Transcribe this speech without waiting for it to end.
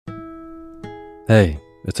Hey,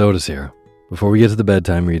 it's Otis here. Before we get to the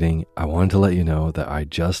bedtime reading, I wanted to let you know that I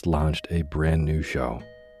just launched a brand new show.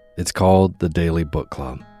 It's called The Daily Book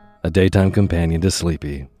Club, a daytime companion to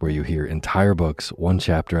Sleepy, where you hear entire books one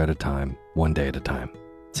chapter at a time, one day at a time.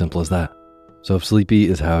 Simple as that. So if Sleepy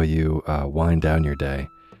is how you wind down your day,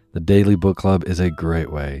 The Daily Book Club is a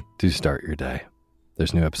great way to start your day.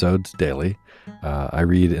 There's new episodes daily. I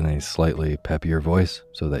read in a slightly peppier voice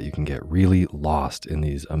so that you can get really lost in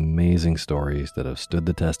these amazing stories that have stood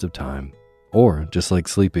the test of time. Or, just like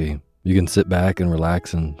Sleepy, you can sit back and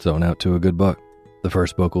relax and zone out to a good book. The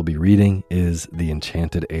first book we'll be reading is The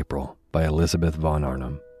Enchanted April by Elizabeth von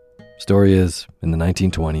Arnim. Story is, in the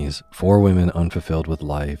 1920s, 4 women unfulfilled with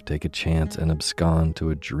life take a chance and abscond to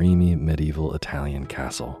a dreamy medieval Italian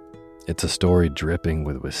castle. It's a story dripping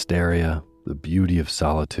with wisteria, the beauty of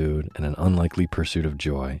solitude, and an unlikely pursuit of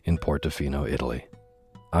joy in Portofino, Italy.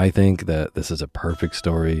 I think that this is a perfect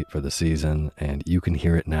story for the season, and you can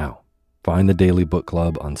hear it now. Find the Daily Book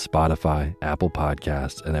Club on Spotify, Apple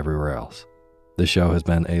Podcasts, and everywhere else. This show has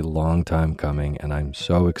been a long time coming, and I'm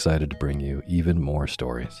so excited to bring you even more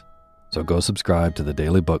stories. So go subscribe to the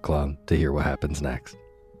Daily Book Club to hear what happens next.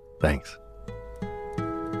 Thanks.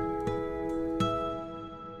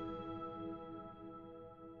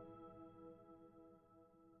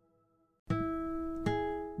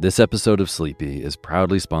 This episode of Sleepy is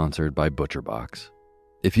proudly sponsored by ButcherBox.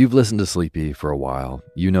 If you've listened to Sleepy for a while,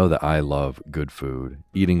 you know that I love good food,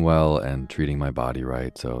 eating well, and treating my body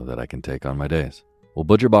right so that I can take on my days. Well,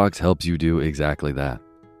 ButcherBox helps you do exactly that.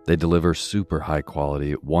 They deliver super high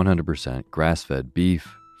quality, 100% grass-fed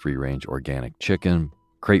beef, free-range organic chicken,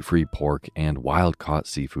 crate-free pork, and wild-caught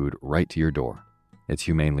seafood right to your door. It's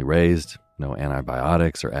humanely raised, no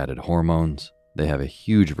antibiotics or added hormones. They have a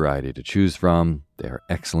huge variety to choose from. They are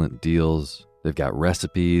excellent deals. They've got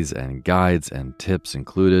recipes and guides and tips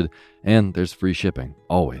included, and there's free shipping,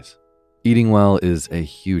 always. Eating well is a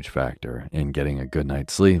huge factor in getting a good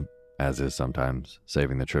night's sleep, as is sometimes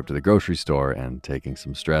saving the trip to the grocery store and taking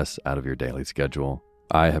some stress out of your daily schedule.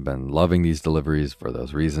 I have been loving these deliveries for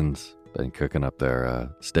those reasons. Been cooking up their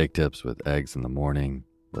steak tips with eggs in the morning,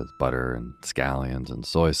 with butter and scallions and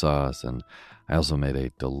soy sauce, and I also made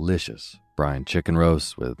a delicious brine chicken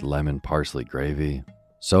roast with lemon parsley gravy.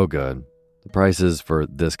 So good. The prices for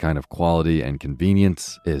this kind of quality and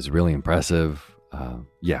convenience is really impressive.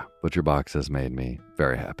 ButcherBox has made me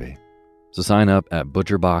very happy. So sign up at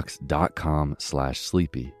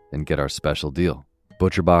butcherbox.com/sleepy and get our special deal.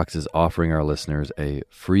 ButcherBox is offering our listeners a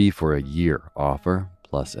free for a year offer,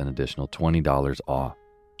 plus an additional $20 off.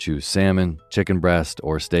 Choose salmon, chicken breast,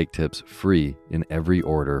 or steak tips free in every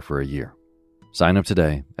order for a year. Sign up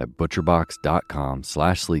today at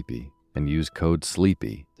butcherbox.com/sleepy and use code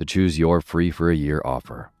SLEEPY to choose your free for a year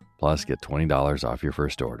offer. Plus, get $20 off your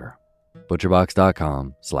first order.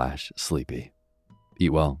 butcherbox.com/sleepy.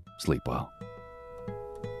 Eat well, sleep well.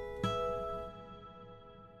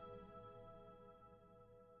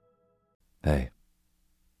 Hey,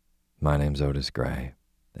 my name's Otis Gray,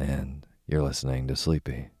 and you're listening to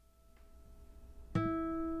Sleepy.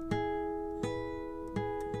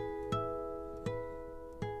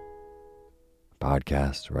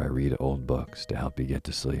 Podcast where I read old books to help you get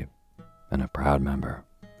to sleep, and a proud member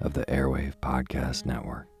of the Airwave Podcast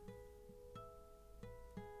Network.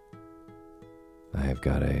 I have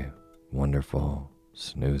got a wonderful,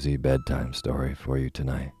 snoozy bedtime story for you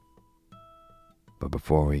tonight. But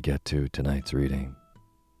before we get to tonight's reading,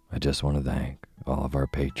 I just want to thank all of our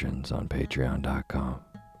patrons on patreon.com.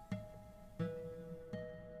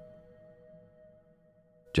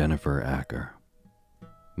 Jennifer Acker,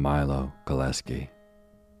 Milo Koleski,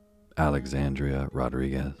 Alexandria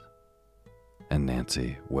Rodriguez, and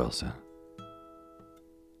Nancy Wilson.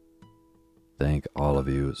 Thank all of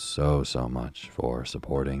you so much for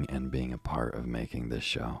supporting and being a part of making this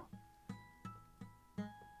show.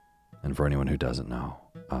 And for anyone who doesn't know,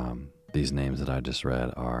 these names that I just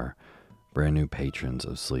read are brand new patrons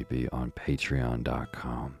of Sleepy on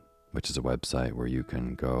patreon.com, which is a website where you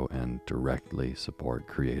can go and directly support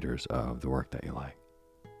creators of the work that you like.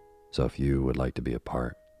 So if you would like to be a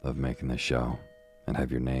part of making this show and have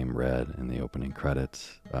your name read in the opening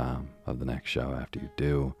credits of the next show after you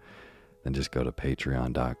do, then just go to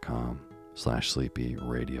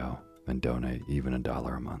patreon.com/sleepyradio and donate even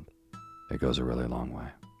 $1 a month. It goes a really long way.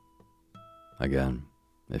 Again,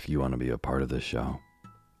 if you want to be a part of this show,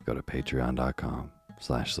 go to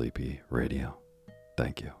patreon.com/sleepyradio.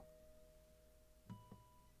 Thank you.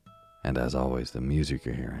 And as always, the music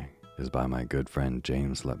you're hearing is by my good friend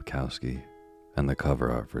James Lepkowski, and the cover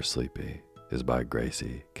art for Sleepy is by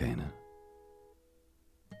Gracie Kanan.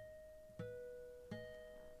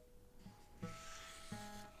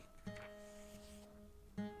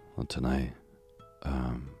 Well, tonight,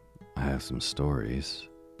 I have some stories,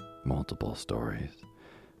 multiple stories,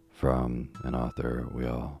 from an author we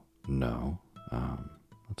all know,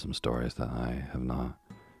 some stories that I have not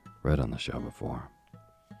read on the show before.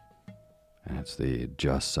 And it's the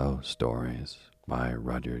Just So stories by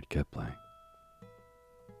Rudyard Kipling.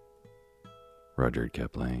 Rudyard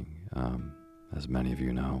Kipling, as many of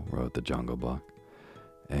you know, wrote The Jungle Book,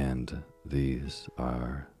 and these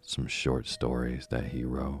are some short stories that he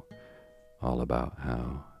wrote all about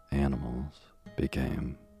how animals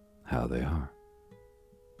became how they are.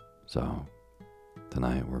 So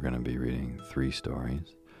tonight we're going to be reading 3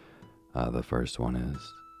 stories. The first one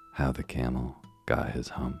is How the Camel Got His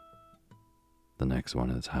Hump. The next one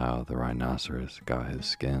is How the Rhinoceros Got His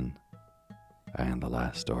Skin. And the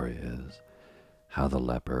last story is How the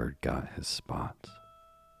Leopard Got His Spots.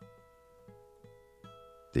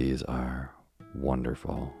 These are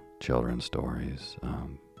wonderful children's stories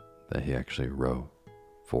that he actually wrote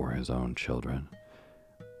for his own children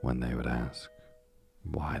when they would ask,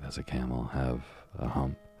 why does a camel have a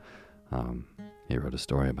hump? He wrote a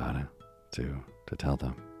story about it to tell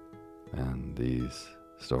them. And these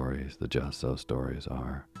stories, the Just So stories,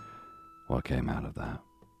 are what came out of that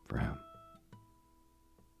for him.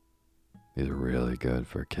 These are really good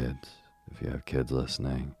for kids. If you have kids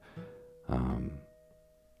listening,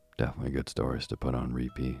 definitely good stories to put on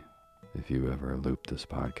repeat if you ever loop this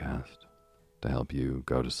podcast to help you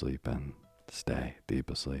go to sleep and stay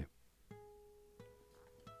deep asleep.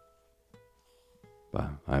 But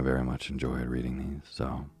I very much enjoyed reading these,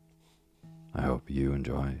 so I hope you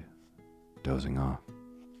enjoy dozing off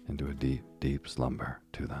into a deep, deep slumber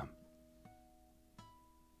to them.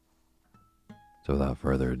 So without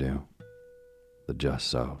further ado, the Just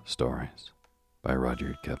So stories by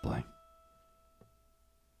Rudyard Kipling.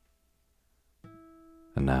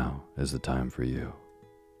 And now is the time for you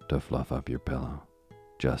to fluff up your pillow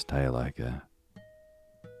just how you like it.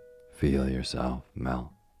 Feel yourself melt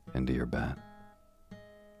into your bed.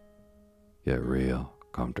 Get real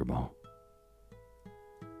comfortable.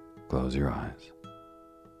 Close your eyes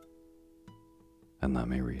and let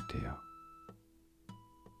me read to you.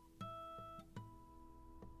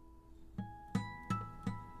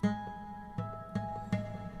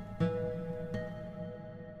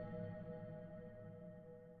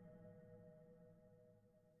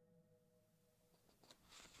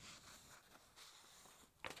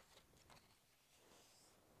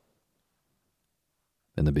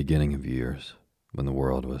 In the beginning of years, when the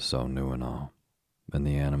world was so new and all, and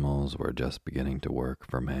the animals were just beginning to work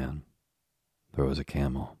for man, there was a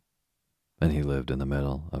camel, and he lived in the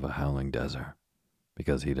middle of a howling desert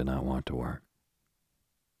because he did not want to work.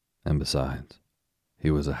 And besides,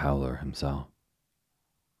 he was a howler himself.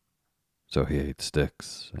 So he ate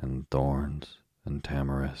sticks and thorns and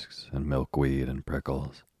tamarisks and milkweed and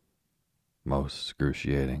prickles, most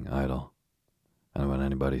excruciating idle, and when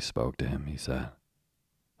anybody spoke to him, he said,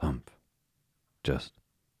 "Humph, just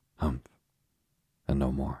humph," and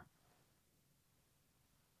no more.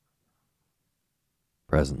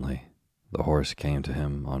 Presently, the horse came to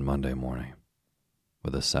him on Monday morning,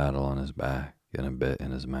 with a saddle on his back and a bit in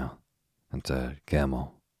his mouth, and said,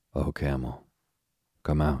 "Camel, oh camel,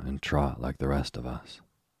 come out and trot like the rest of us."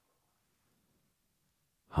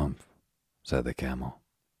 "Humph," said the camel,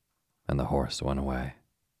 and the horse went away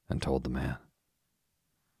and told the man.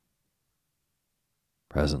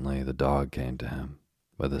 Presently the dog came to him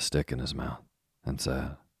with a stick in his mouth and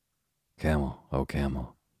said, "Camel, oh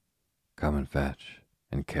camel, come and fetch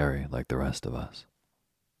and carry like the rest of us."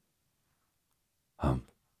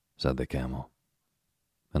 "Humph," said the camel,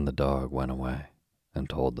 and the dog went away and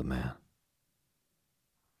told the man.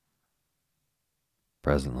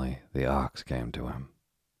 Presently the ox came to him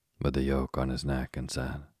with the yoke on his neck and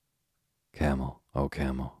said, "Camel, oh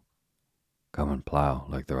camel, come and plow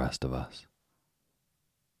like the rest of us."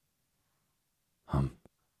 "Humph,"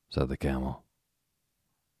 said the camel,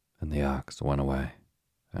 and the ox went away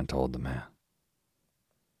and told the man.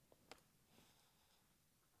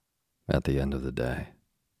 At the end of the day,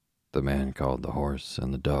 the man called the horse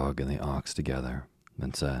and the dog and the ox together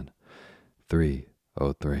and said, "Three,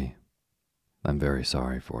 oh three, I'm very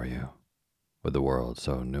sorry for you, with the world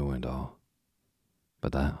so new and all,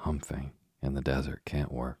 but that humphing in the desert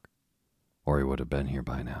can't work, or he would have been here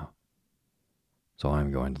by now. So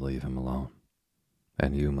I'm going to leave him alone,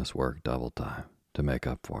 and you must work double time to make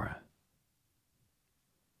up for it."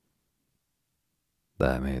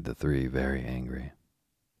 That made the 3 very angry,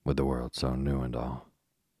 with the world so new and all,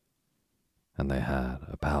 and they had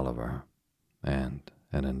a palaver, and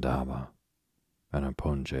an indaba, and a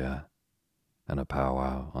punjayat, and a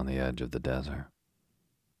powwow on the edge of the desert,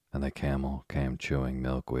 and the camel came chewing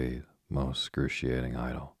milkweed, most excruciating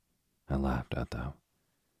idle, and laughed at them.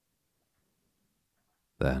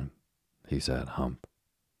 Then he said hump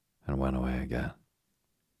and went away again.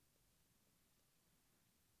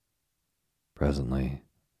 Presently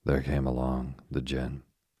there came along the djinn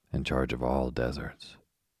in charge of all deserts,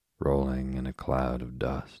 rolling in a cloud of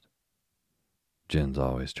dust. Jinns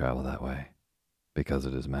always travel that way because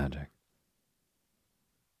it is magic.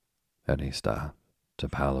 And he stopped to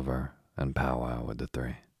palaver and powwow with the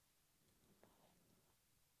three.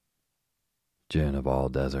 Jinn of all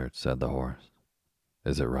deserts, said the horse,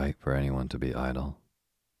 is it right for anyone to be idle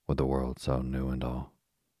with the world so new and all?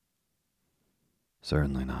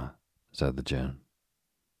 Certainly not, said the djinn.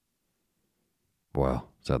 Well,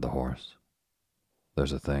 said the horse,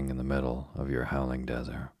 there's a thing in the middle of your howling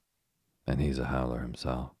desert, and he's a howler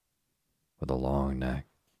himself, with a long neck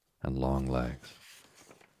and long legs,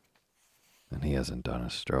 and he hasn't done a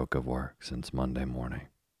stroke of work since Monday morning.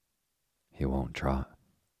 He won't trot.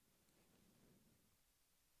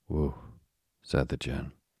 Woo, said the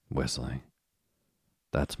djinn, whistling.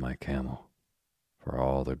 That's my camel, for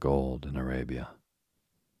all the gold in Arabia.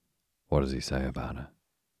 What does he say about it?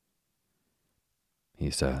 He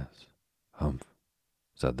says, humph,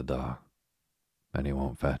 said the dog, and he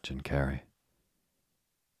won't fetch and carry.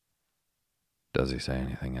 Does he say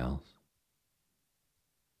anything else?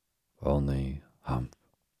 Only humph,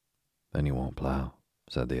 then he won't plow,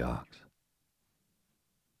 said the ox.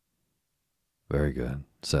 Very good,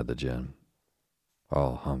 said the djinn.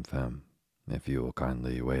 I'll humph him if you will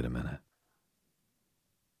kindly wait a minute.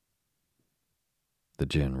 The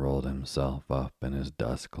djinn rolled himself up in his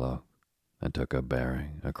dust cloak and took a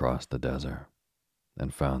bearing across the desert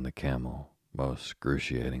and found the camel most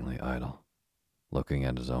excruciatingly idle, looking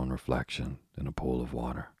at his own reflection in a pool of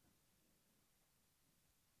water.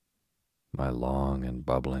 My long and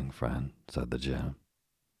bubbling friend, said the djinn,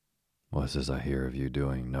 what's this I hear of you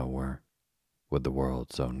doing no work, with the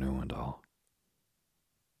world so new and all?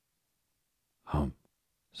 Hump,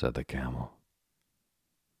 said the camel.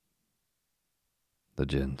 The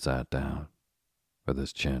djinn sat down with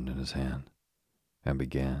his chin in his hand and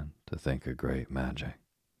began to think a great magic,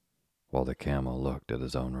 while the camel looked at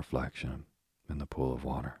his own reflection in the pool of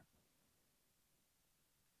water.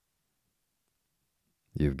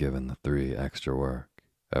 You've given the three extra work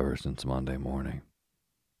ever since Monday morning,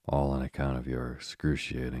 all on account of your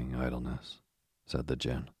excruciating idleness, said the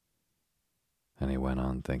djinn, and he went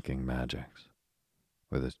on thinking magics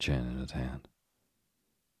with his chin in his hand.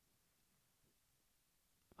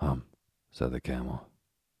 Said the camel.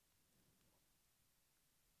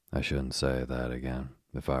 I shouldn't say that again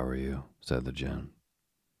if I were you, said the djinn.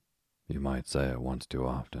 You might say it once too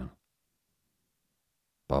often.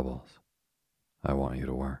 Bubbles, I want you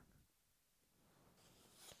to work.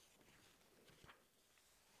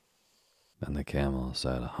 And the camel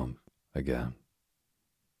said hump again.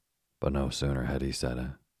 But no sooner had he said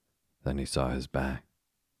it than he saw his back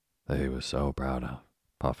that he was so proud of,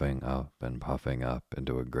 puffing up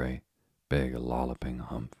into a great, big, lolloping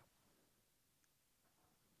hump.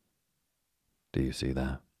 Do you see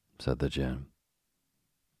that? Said the djinn.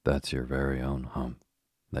 That's your very own hump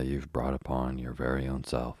that you've brought upon your very own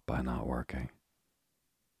self by not working.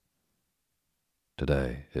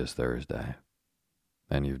 Today is Thursday,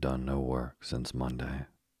 and you've done no work since Monday,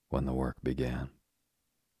 when the work began.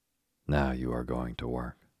 Now you are going to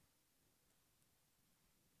work.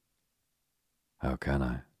 How can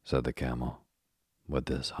I, said the camel, with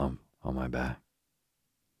this hump on my back?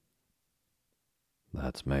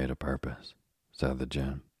 That's made a purpose, said the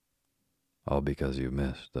djinn, all because you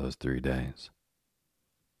missed those 3 days.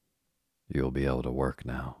 You'll be able to work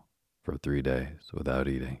now for 3 days without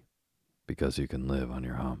eating, because you can live on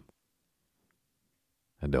your hump.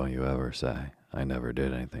 And don't you ever say I never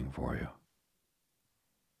did anything for you.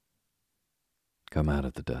 Come out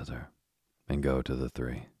of the desert and go to the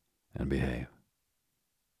 3 and behave.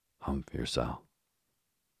 Hump yourself.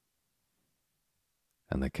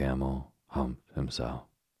 And the camel humped himself,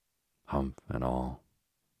 hump and all,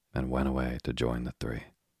 and went away to join the 3.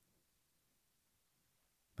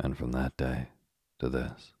 And from that day to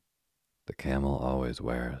this, the camel always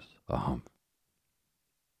wears a hump.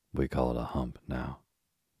 We call it a hump now,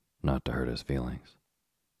 not to hurt his feelings.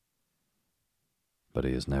 But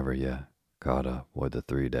he has never yet caught up with the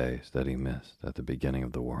 3 days that he missed at the beginning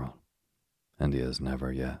of the world, and he has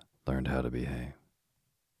never yet learned how to behave.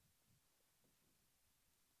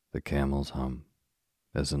 The camel's hump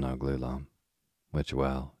is an ugly lump, which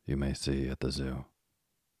well you may see at the zoo.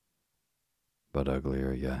 But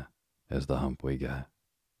uglier yet is the hump we get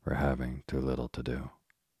for having too little to do.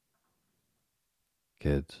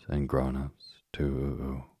 kids and grown-ups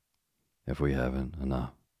too. If we haven't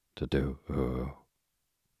enough to do,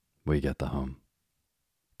 we get the hump,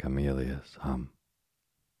 Camel's hump,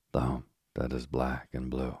 the hump that is black and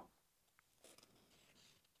blue.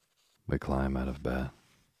 We climb out of bed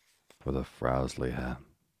with a frowsly hat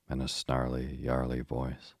and a snarly, yarly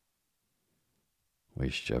voice. We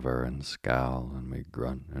shiver and scowl and we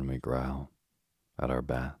grunt and we growl at our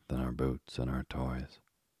bath and our boots and our toys.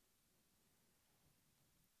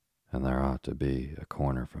 And there ought to be a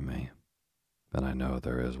corner for me, and I know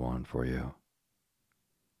there is one for you.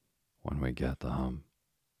 When we get the hump,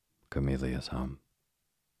 Camel's hump,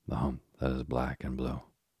 the hump that is black and blue.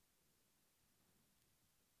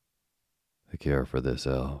 The cure for this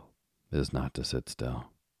ill is not to sit still,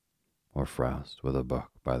 or frowst with a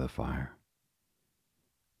book by the fire,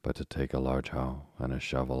 but to take a large hoe and a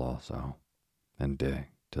shovel also, and dig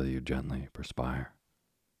till you gently perspire.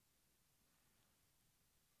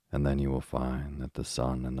 And then you will find that the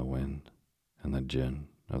sun and the wind and the gin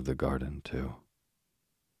of the garden too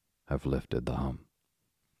have lifted the hump,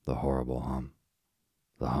 the horrible hump,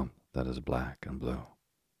 the hump that is black and blue.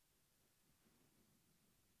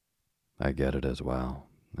 I get it as well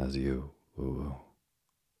as you,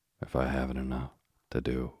 if I haven't enough to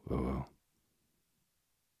do,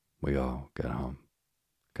 We all get hump,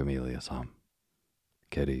 Camel's hump,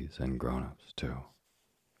 kiddies and grown-ups too.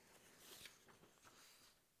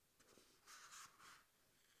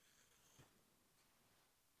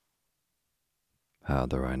 How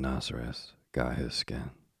the rhinoceros got his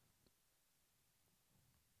skin.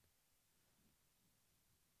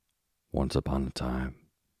 Once upon a time,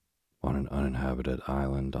 on an uninhabited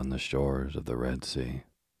island on the shores of the Red Sea,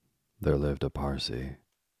 there lived a Parsee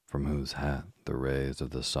from whose hat the rays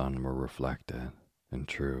of the sun were reflected in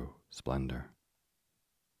true splendor.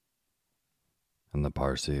 And the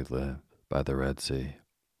Parsee lived by the Red Sea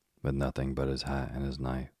with nothing but his hat and his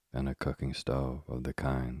knife and a cooking stove of the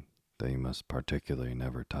kind that you must particularly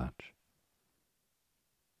never touch.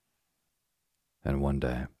 And one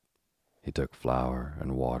day he took flour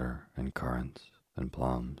and water and currants and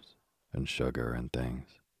plums and sugar and things,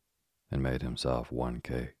 and made himself one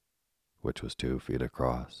cake, which was 2 feet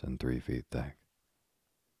across and 3 feet thick.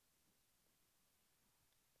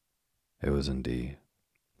 It was indeed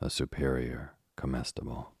a superior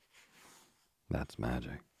comestible. That's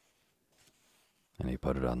magic. And he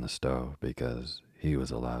put it on the stove because he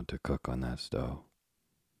was allowed to cook on that stove,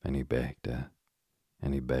 and he baked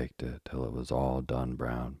it till it was all done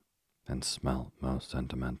brown and smelt most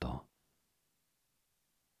sentimental.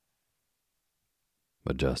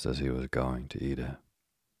 But just as he was going to eat it,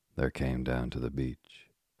 there came down to the beach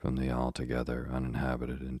from the altogether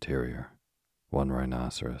uninhabited interior one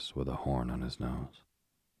rhinoceros with a horn on his nose,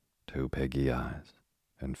 2 piggy eyes,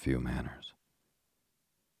 and few manners.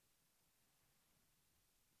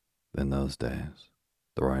 In those days,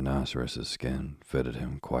 the rhinoceros's skin fitted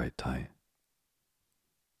him quite tight.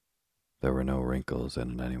 There were no wrinkles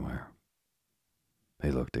in it anywhere. He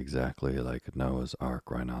looked exactly like a Noah's Ark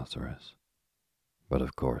rhinoceros, but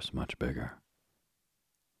of course much bigger.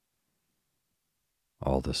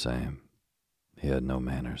 All the same, he had no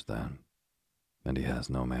manners then, and he has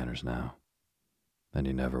no manners now, and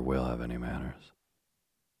he never will have any manners.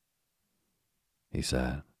 He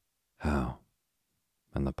said, "How?"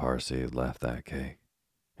 And the Parsee left that cake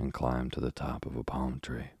and climbed to the top of a palm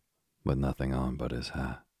tree with nothing on but his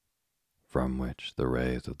hat, from which the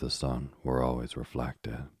rays of the sun were always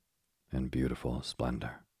reflected in beautiful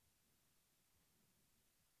splendor.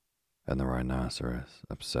 And the rhinoceros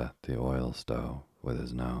upset the oil stove with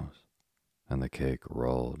his nose, and the cake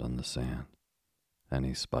rolled on the sand, and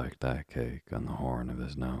he spiked that cake on the horn of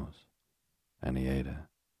his nose, and he ate it,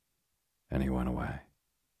 and he went away,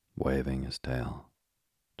 waving his tail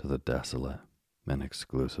to the desolate and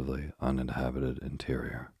exclusively uninhabited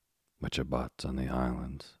interior which abuts on the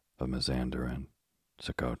islands of Mazanderan,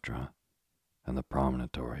 Socotra, and the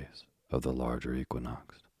promontories of the larger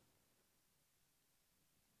equinox.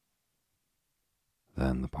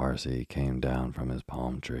 Then the Parsee came down from his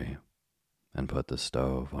palm tree and put the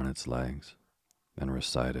stove on its legs and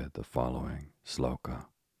recited the following sloka,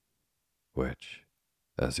 which,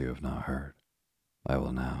 as you have not heard, I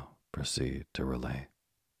will now proceed to relate.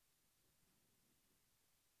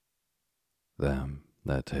 Them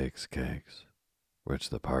that takes cakes, which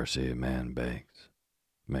the Parsee man bakes,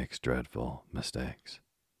 makes dreadful mistakes.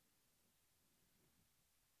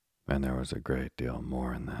 And there was a great deal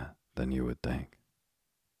more in that than you would think.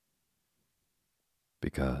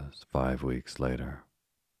 Because 5 weeks later,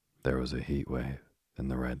 there was a heat wave in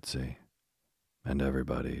the Red Sea, and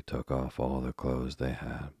everybody took off all the clothes they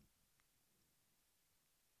had.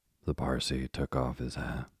 The Parsee took off his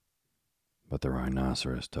hat, but the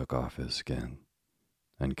rhinoceros took off his skin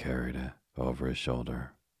and carried it over his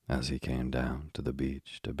shoulder as he came down to the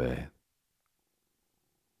beach to bathe.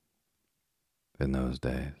 In those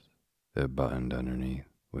days, it buttoned underneath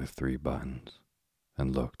with 3 buttons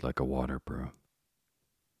and looked like a waterproof.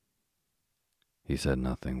 He said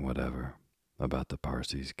nothing whatever about the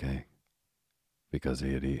Parsee's cake because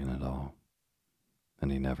he had eaten it all,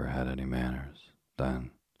 and he never had any manners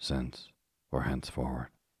then, since, or henceforward.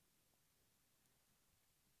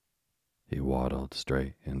 He waddled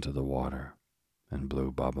straight into the water and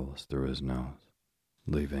blew bubbles through his nose,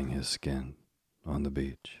 leaving his skin on the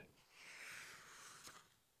beach.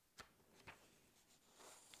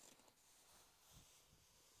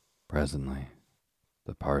 Presently,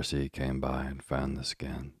 the Parsee came by and found the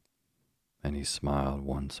skin, and he smiled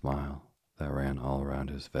one smile that ran all around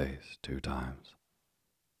his face 2 times.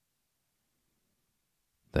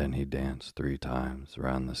 Then he danced 3 times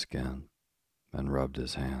round the skin and rubbed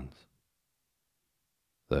his hands.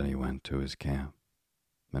 Then he went to his camp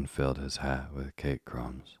and filled his hat with cake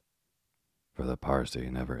crumbs, for the Parsee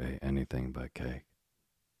never ate anything but cake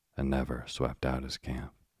and never swept out his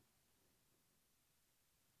camp.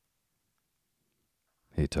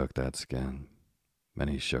 He took that skin, and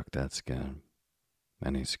he shook that skin,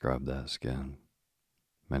 and he scrubbed that skin,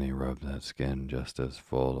 and he rubbed that skin just as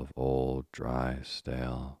full of old, dry,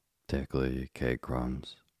 stale, tickly cake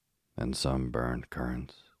crumbs and sunburned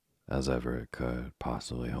currants as ever it could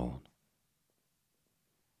possibly hold.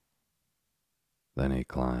 Then he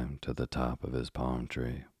climbed to the top of his palm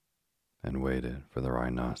tree and waited for the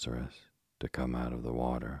rhinoceros to come out of the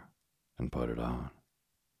water and put it on.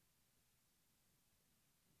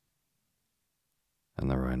 And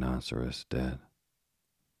the rhinoceros did.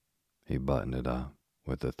 He buttoned it up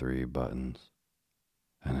with the 3 buttons,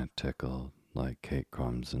 and it tickled like cake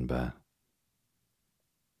crumbs in bed.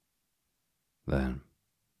 Then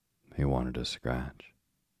he wanted to scratch,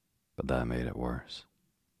 but that made it worse.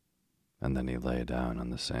 And then he lay down on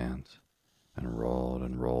the sands and rolled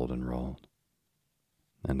and rolled and rolled.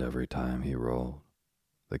 And every time he rolled,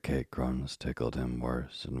 the cake crumbs tickled him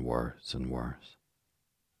worse and worse and worse.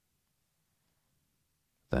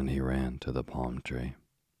 Then he ran to the palm tree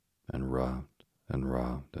and rubbed and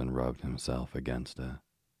rubbed and rubbed himself against it.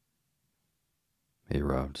 He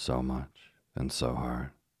rubbed so much and so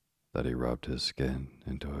hard that he rubbed his skin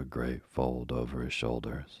into a great fold over his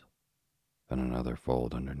shoulders and another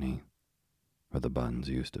fold underneath where the buttons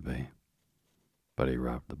used to be, but he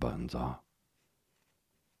rubbed the buttons off.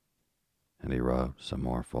 And he rubbed some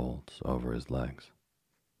more folds over his legs.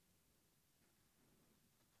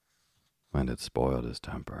 And it spoiled his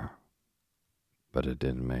temper, but it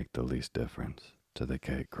didn't make the least difference to the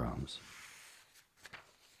cake crumbs.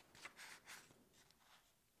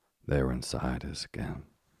 They were inside his skin,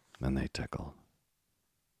 and they tickled.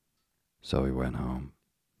 So he went home,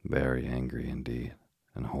 very angry indeed,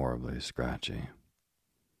 and horribly scratchy.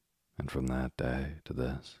 And from that day to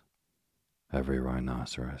this, every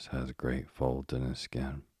rhinoceros has great folds in his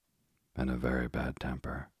skin and a very bad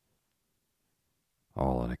temper,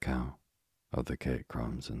 all on account of the cake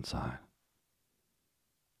crumbs inside.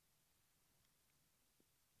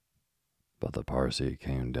 But the Parsee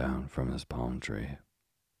came down from his palm tree,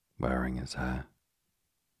 wearing his hat,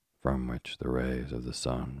 from which the rays of the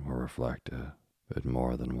sun were reflected with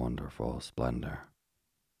more than wonderful splendor,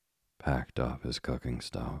 packed up his cooking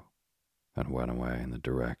stove, and went away in the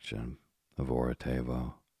direction of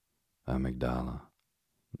Orotavo, Amygdala,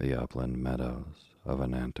 the upland meadows of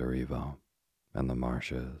Anantarivo, and the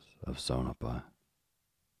marshes of Sonapa.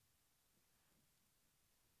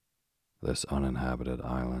 This uninhabited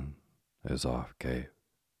island is off Cape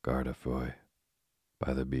Guardafui,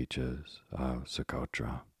 by the beaches of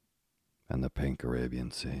Socotra and the pink Arabian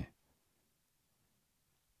Sea.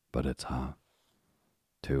 But it's hot,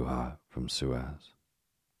 too hot from Suez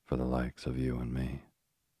for the likes of you and me,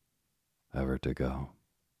 ever to go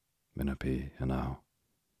in a P&O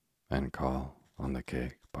and call on the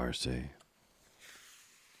cake Parsee.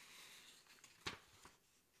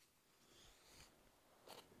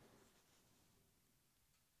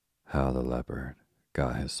 How the leopard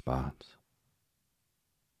got his spots.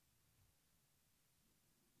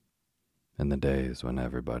 In the days when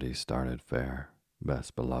everybody started fair,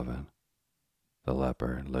 best beloved, the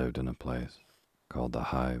leopard lived in a place called the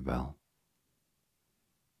High Veld.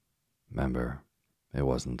 Remember, it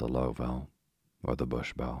wasn't the Low Veld, or the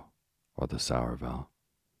Bush Veld, or the Sour Veld,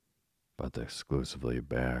 but the exclusively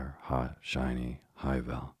bare, hot, shiny High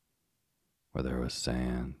Veld, where there was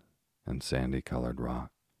sand and sandy-colored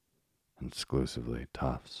rock, and exclusively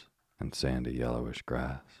tufts and sandy yellowish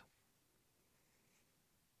grass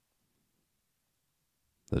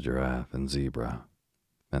The giraffe and zebra,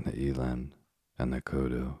 and the eland, and the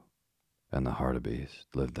kudu, and the hartebeest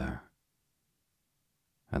lived there,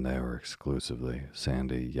 and they were exclusively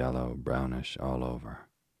sandy, yellow, brownish all over.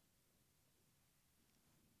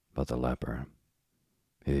 But the leopard,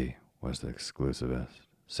 he was the exclusivest,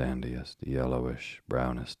 sandiest, yellowish,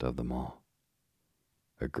 brownest of them all,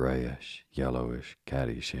 a grayish, yellowish,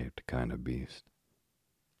 caddy-shaped kind of beast,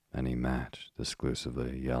 and he matched the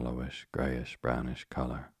exclusively yellowish, grayish, brownish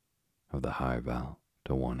color of the high val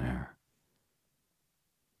to one hair.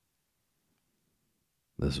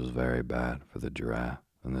 This was very bad for the giraffe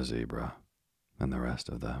and the zebra and the rest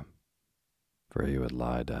of them, for he would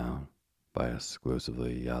lie down by a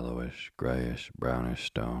exclusively yellowish, grayish, brownish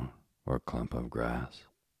stone or clump of grass,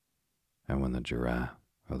 and when the giraffe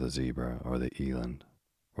or the zebra or the eland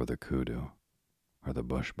or the kudu or the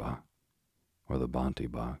bushbuck or the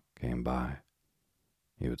bonty-buck came by,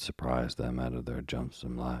 he would surprise them out of their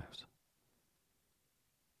jumpsome lives.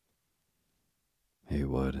 He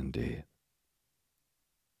would indeed.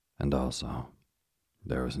 And also,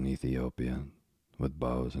 there was an Ethiopian with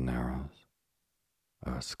bows and arrows,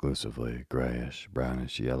 a exclusively grayish,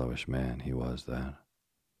 brownish, yellowish man he was that,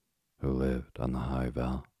 who lived on the high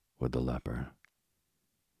veld with the leopard,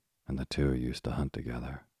 and the two used to hunt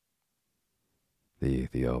together. The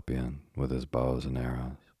Ethiopian with his bows and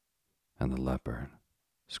arrows, and the leopard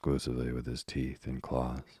exclusively with his teeth and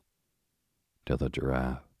claws, till the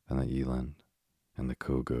giraffe and the eland and the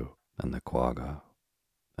kudu and the quagga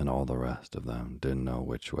and all the rest of them didn't know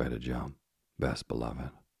which way to jump, best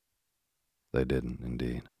beloved. They didn't,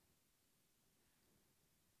 indeed.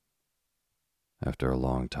 After a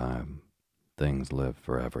long time, things lived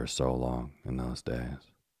forever so long in those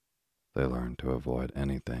days, they learned to avoid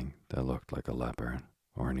anything that looked like a leopard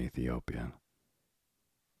or an Ethiopian.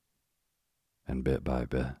 And bit by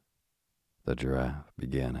bit, the giraffe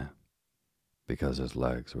began it, because his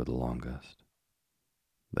legs were the longest.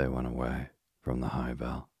 They went away from the high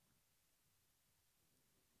veld.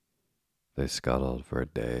 They scuttled for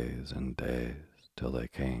days and days till they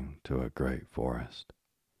came to a great forest,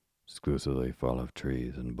 exclusively full of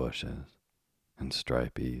trees and bushes and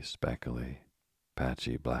stripy, speckly,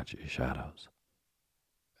 patchy, blotchy shadows.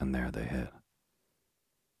 And there they hid.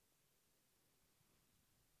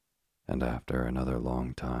 And after another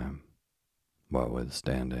long time, what with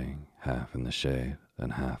standing half in the shade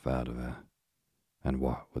and half out of it, and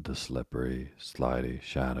what with the slippery, slidey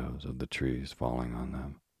shadows of the trees falling on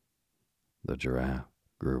them, the giraffe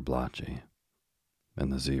grew blotchy,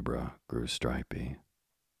 and the zebra grew stripy,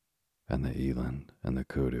 and the eland and the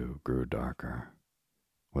kudu grew darker,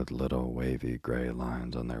 with little wavy gray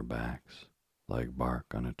lines on their backs, like bark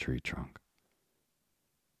on a tree trunk.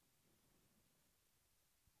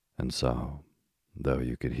 And so, though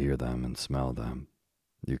you could hear them and smell them,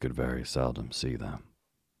 you could very seldom see them,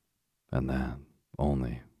 and that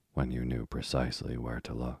only when you knew precisely where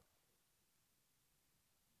to look.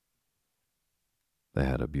 They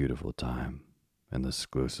had a beautiful time in the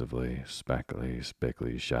exclusively speckly,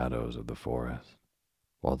 spickly shadows of the forest,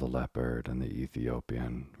 while the leopard and the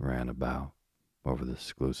Ethiopian ran about over the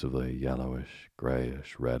exclusively yellowish,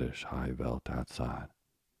 grayish, reddish high veld outside,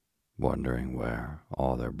 wondering where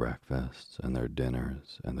all their breakfasts and their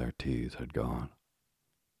dinners and their teas had gone.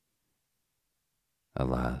 At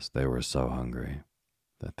last they were so hungry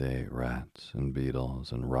that they ate rats and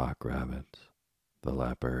beetles and rock rabbits, the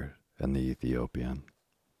leopard and the Ethiopian,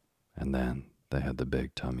 and then they had the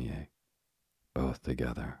big tummy ache, both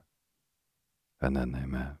together. And then they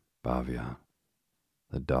met Bavian,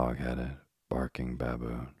 the dog-headed, barking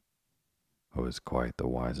baboon, who was quite the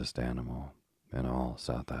wisest animal in all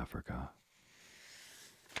South Africa.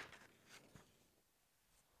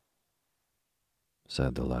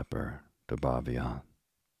 Said the leopard to Bavian,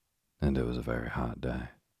 and it was a very hot day,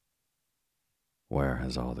 "Where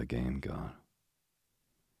has all the game gone?"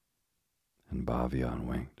 And Bavian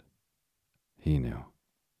winked. He knew.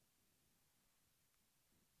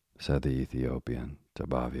 Said the Ethiopian to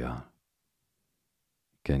Bavian,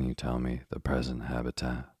 "Can you tell me the present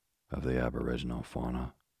habitat of the aboriginal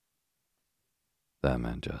fauna?" That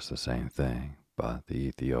meant just the same thing, but the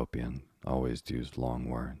Ethiopian always used long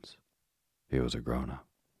words. He was a grown-up.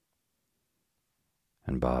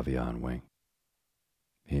 And Bavian winked.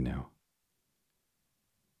 He knew.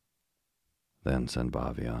 Then said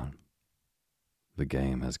Bavian, "The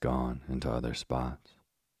game has gone into other spots,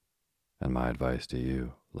 and my advice to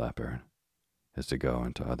you, leopard, is to go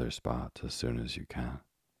into other spots as soon as you can."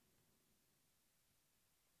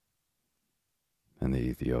 And the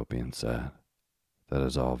Ethiopian said, "That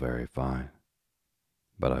is all very fine,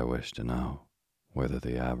 but I wish to know whether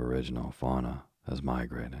the aboriginal fauna has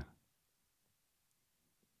migrated.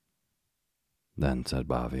 Then, said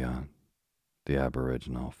Bavian, the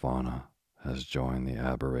aboriginal fauna has joined the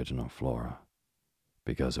aboriginal flora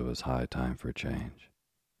because it was high time for change.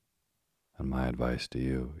 And my advice to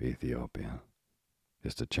you, Ethiopian,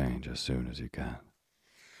 is to change as soon as you can.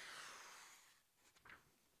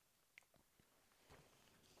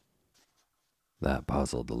 That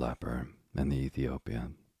puzzled the leopard and the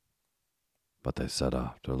Ethiopian, but they set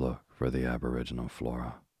off to look for the aboriginal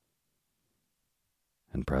flora.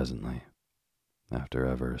 And presently, after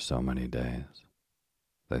ever so many days,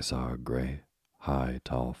 they saw a great, high,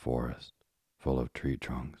 tall forest full of tree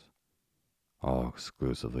trunks, all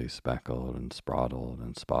exclusively speckled and spraddled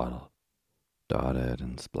and spotted, dotted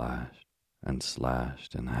and splashed, and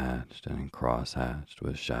slashed and hatched and cross-hatched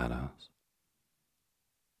with shadows.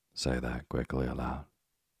 Say that quickly aloud,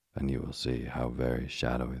 and you will see how very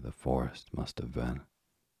shadowy the forest must have been.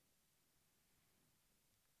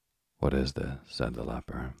 What is this, said the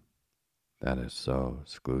leopard, that is so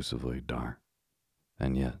exclusively dark,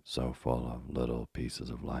 and yet so full of little pieces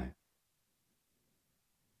of light?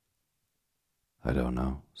 I don't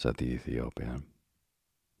know, said the Ethiopian,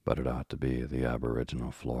 but it ought to be the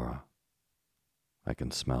aboriginal flora. I can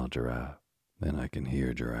smell giraffe, and I can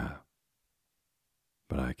hear giraffe,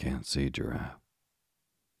 but I can't see giraffe.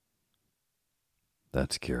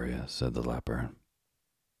 That's curious, said the leopard.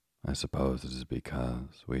 I suppose it is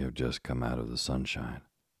because we have just come out of the sunshine.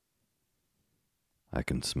 I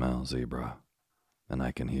can smell zebra, and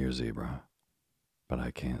I can hear zebra, but I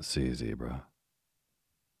can't see zebra.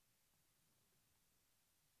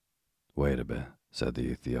 Wait a bit, said the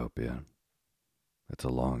Ethiopian. It's a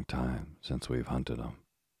long time since we've hunted them.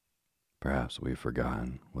 Perhaps we've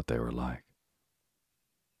forgotten what they were like.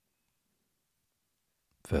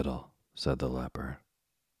 Fiddle, said the leopard.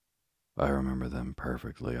 I remember them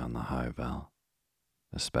perfectly on the high veld,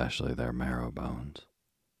 especially their marrow bones.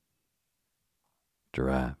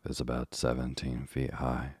 Giraffe is about 17 feet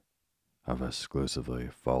high, of exclusively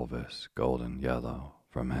fulvous golden yellow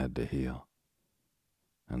from head to heel,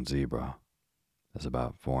 and zebra is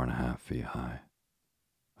about 4.5 feet high,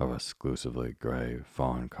 of exclusively gray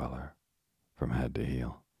fawn color from head to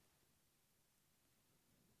heel.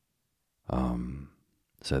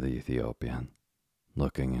 Said the Ethiopian,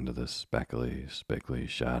 looking into the speckly, spickly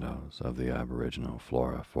shadows of the aboriginal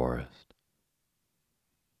flora forest.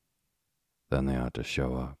 Then they ought to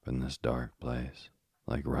show up in this dark place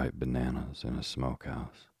like ripe bananas in a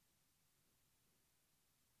smokehouse.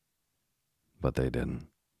 But they didn't.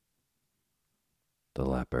 The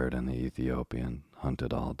leopard and the Ethiopian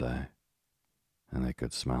hunted all day, and they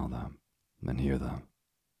could smell them and hear them,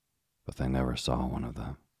 but they never saw one of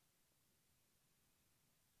them.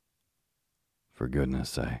 For goodness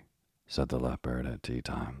sake, said the leopard at tea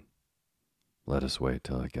time, let us wait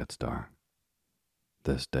till it gets dark.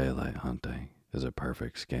 This daylight hunting is a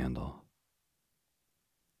perfect scandal.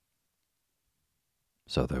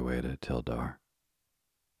 So they waited till dark,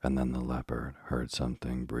 and then the leopard heard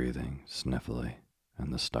something breathing sniffily in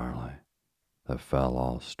the starlight that fell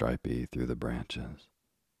all stripy through the branches.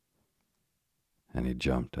 And he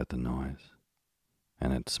jumped at the noise,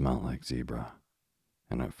 and it smelt like zebra,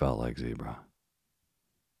 and it felt like zebra.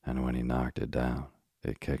 And when he knocked it down,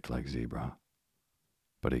 it kicked like zebra,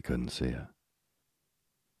 but he couldn't see it.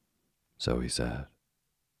 So he said,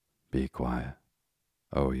 Be quiet,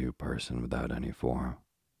 O you person without any form.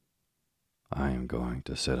 I am going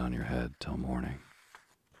to sit on your head till morning,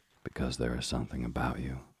 because there is something about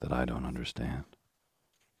you that I don't understand.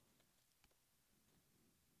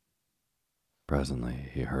 Presently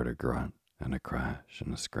he heard a grunt and a crash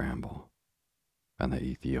and a scramble, and the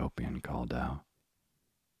Ethiopian called out,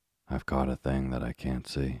 I've caught a thing that I can't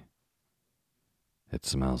see. It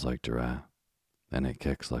smells like giraffe, and it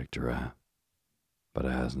kicks like giraffe, but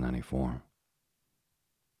it hasn't any form.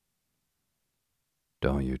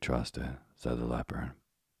 Don't you trust it, said the leopard.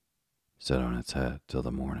 Sit on its head till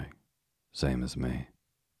the morning, same as me.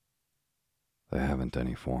 They haven't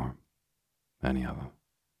any form, any of them.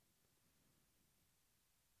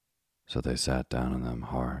 So they sat down on them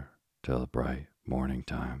hard till bright morning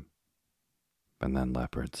time, and then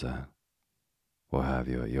Leopard said, We'll have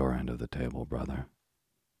you at your end of the table, brother.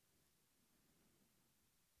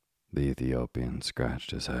 The Ethiopian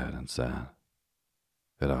scratched his head and said,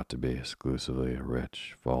 It ought to be exclusively a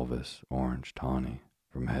rich, fulvous orange tawny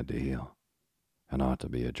from head to heel, and ought to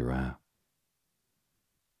be a giraffe.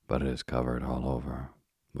 But it is covered all over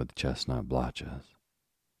with chestnut blotches.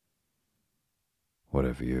 What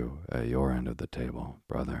have you at your end of the table,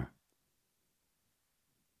 brother?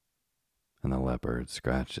 And the leopard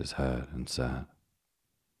scratched his head and said,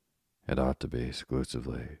 It ought to be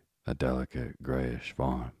exclusively a delicate grayish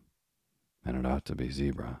fawn, and it ought to be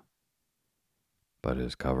zebra, but it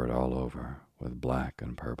is covered all over with black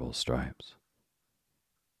and purple stripes.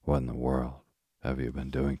 What in the world have you been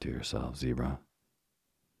doing to yourself, zebra?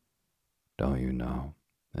 Don't you know,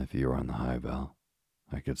 if you were on the high veld,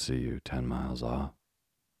 I could see you 10 miles off?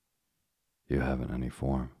 You haven't any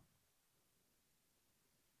form.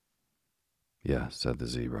 Yes, said the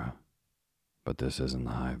zebra, but this isn't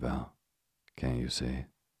the high veld. Can't you see?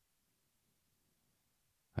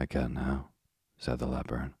 I can now, said the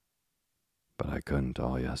leopard, but I couldn't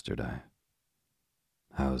all yesterday.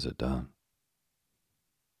 How is it done?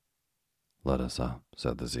 Let us up,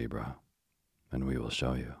 said the zebra, and we will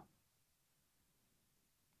show you.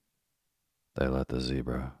 They let the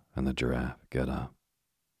zebra and the giraffe get up,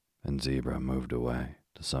 and zebra moved away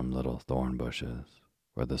to some little thorn bushes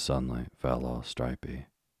where the sunlight fell all stripy,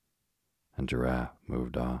 and giraffe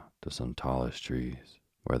moved off to some tallish trees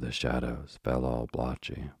where the shadows fell all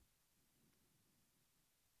blotchy.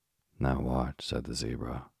 Now watch, said the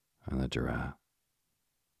zebra and the giraffe.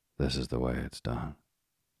 This is the way it's done.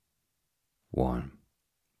 1,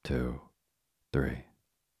 2, 3.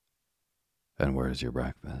 And where's your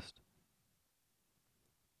breakfast?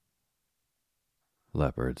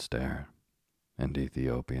 Leopard stared, and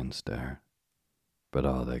Ethiopian stared, but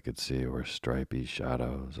all they could see were stripy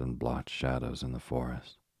shadows and blotched shadows in the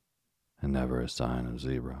forest, and never a sign of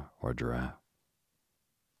zebra or giraffe.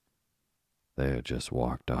 They had just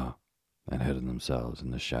walked off and hidden themselves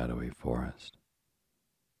in the shadowy forest.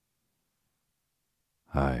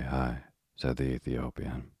 Hi, hi, said the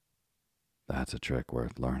Ethiopian. That's a trick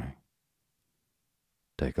worth learning.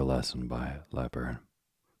 Take a lesson by it, leopard.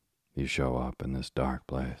 You show up in this dark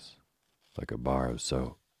place like a bar of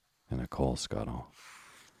soap in a coal scuttle.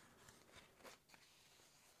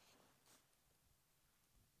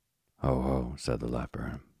 Ho, ho, said the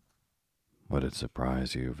leopard. Would it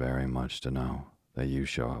surprise you very much to know that you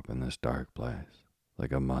show up in this dark place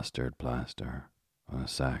like a mustard plaster on a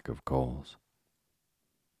sack of coals?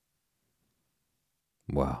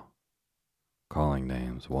 Well, calling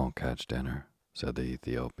names won't catch dinner, said the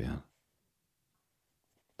Ethiopian.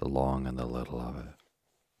 The long and the little of it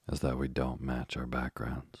is that we don't match our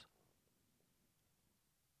backgrounds.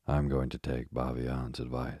 I'm going to take Bavian's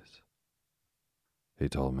advice. He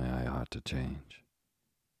told me I ought to change,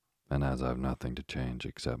 and as I've nothing to change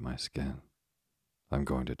except my skin, I'm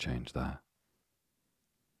going to change that.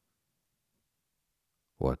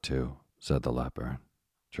 What to? Said the leopard,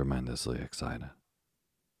 tremendously excited.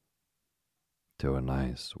 To a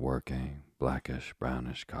nice, working,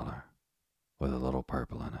 blackish-brownish color, with a little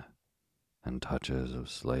purple in it, and touches of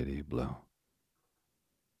slaty blue.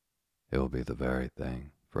 It will be the very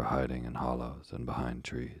thing for hiding in hollows and behind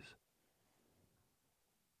trees.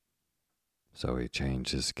 So he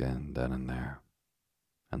changed his skin then and there,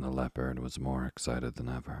 and the leopard was more excited than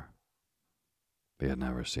ever. He had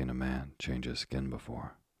never seen a man change his skin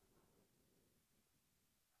before.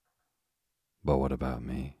 But what about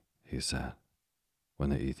me? He said,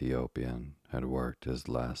 when the Ethiopian had worked his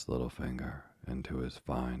last little finger into his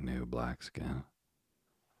fine new black skin.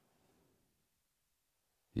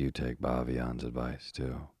 You take Bavian's advice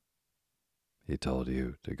too. He told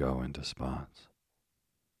you to go into spots.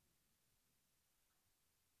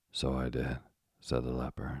 So I did, said the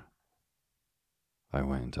leopard. I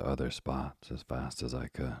went into other spots as fast as I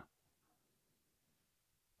could.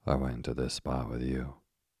 I went into this spot with you,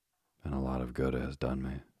 and a lot of good it has done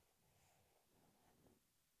me.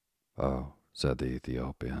 Oh, said the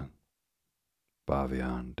Ethiopian.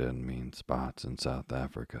 Bavian didn't mean spots in South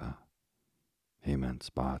Africa. He meant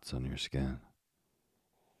spots on your skin.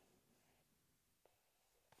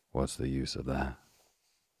 What's the use of that?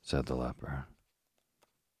 Said the leopard.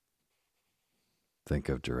 Think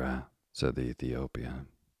of giraffe, said the Ethiopian.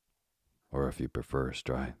 Or if you prefer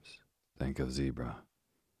stripes, think of zebra.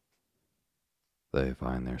 They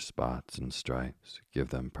find their spots and stripes give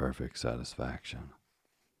them perfect satisfaction.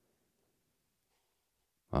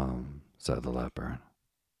 Said the leopard.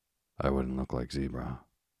 I wouldn't look like zebra.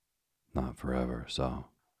 Not forever, so.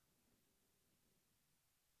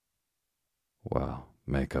 Well,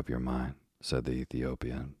 make up your mind, said the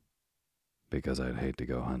Ethiopian, because I'd hate to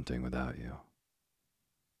go hunting without you.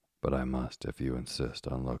 But I must if you insist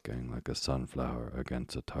on looking like a sunflower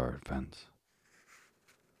against a tarred fence.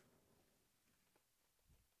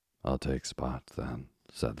 I'll take spots then,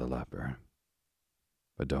 said the leopard,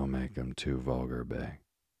 but don't make 'em too vulgar big.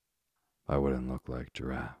 I wouldn't look like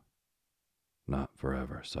giraffe. Not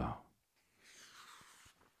forever, so.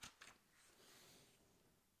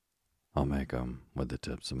 I'll make 'em with the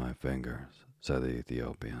tips of my fingers, said the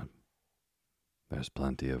Ethiopian, There's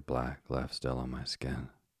plenty of black left still on my skin.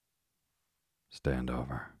 Stand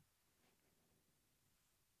over."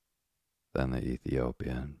 Then the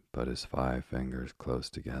Ethiopian put his 5 fingers close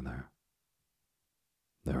together.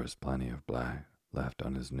 There was plenty of black left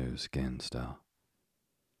on his new skin still,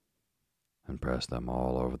 and pressed them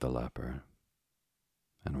all over the leopard,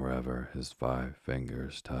 and wherever his 5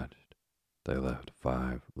 fingers touched, they left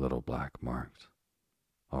 5 little black marks,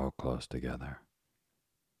 all close together.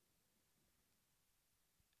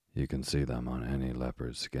 You can see them on any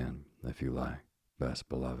leopard's skin if you like, best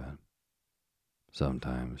beloved.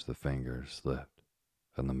 Sometimes the fingers slipped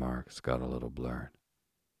and the marks got a little blurred.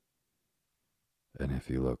 And if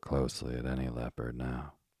you look closely at any leopard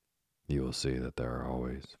now, you will see that there are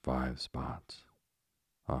always 5 spots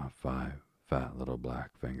on 5 fat little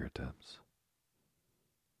black fingertips.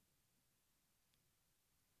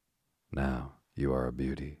 "Now you are a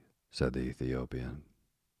beauty," said the Ethiopian.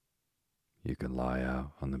 "You can lie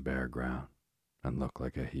out on the bare ground and look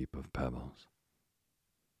like a heap of pebbles.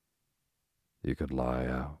 You could lie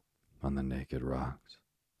out on the naked rocks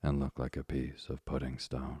and look like a piece of pudding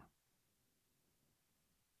stone.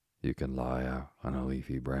 You can lie out on a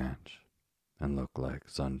leafy branch and look like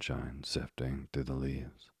sunshine sifting through the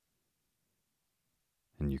leaves.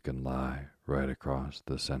 And you can lie right across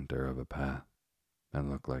the center of a path and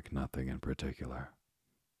look like nothing in particular.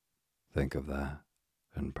 Think of that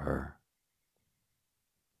and purr."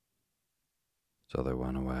 So they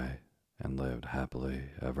went away and lived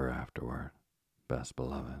happily ever afterward, best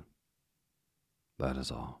beloved. That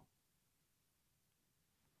is all.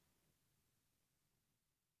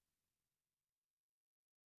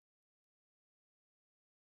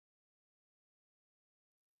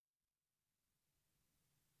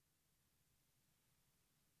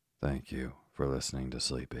 Thank you for listening to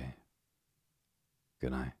Sleepy.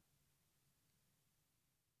 Good night.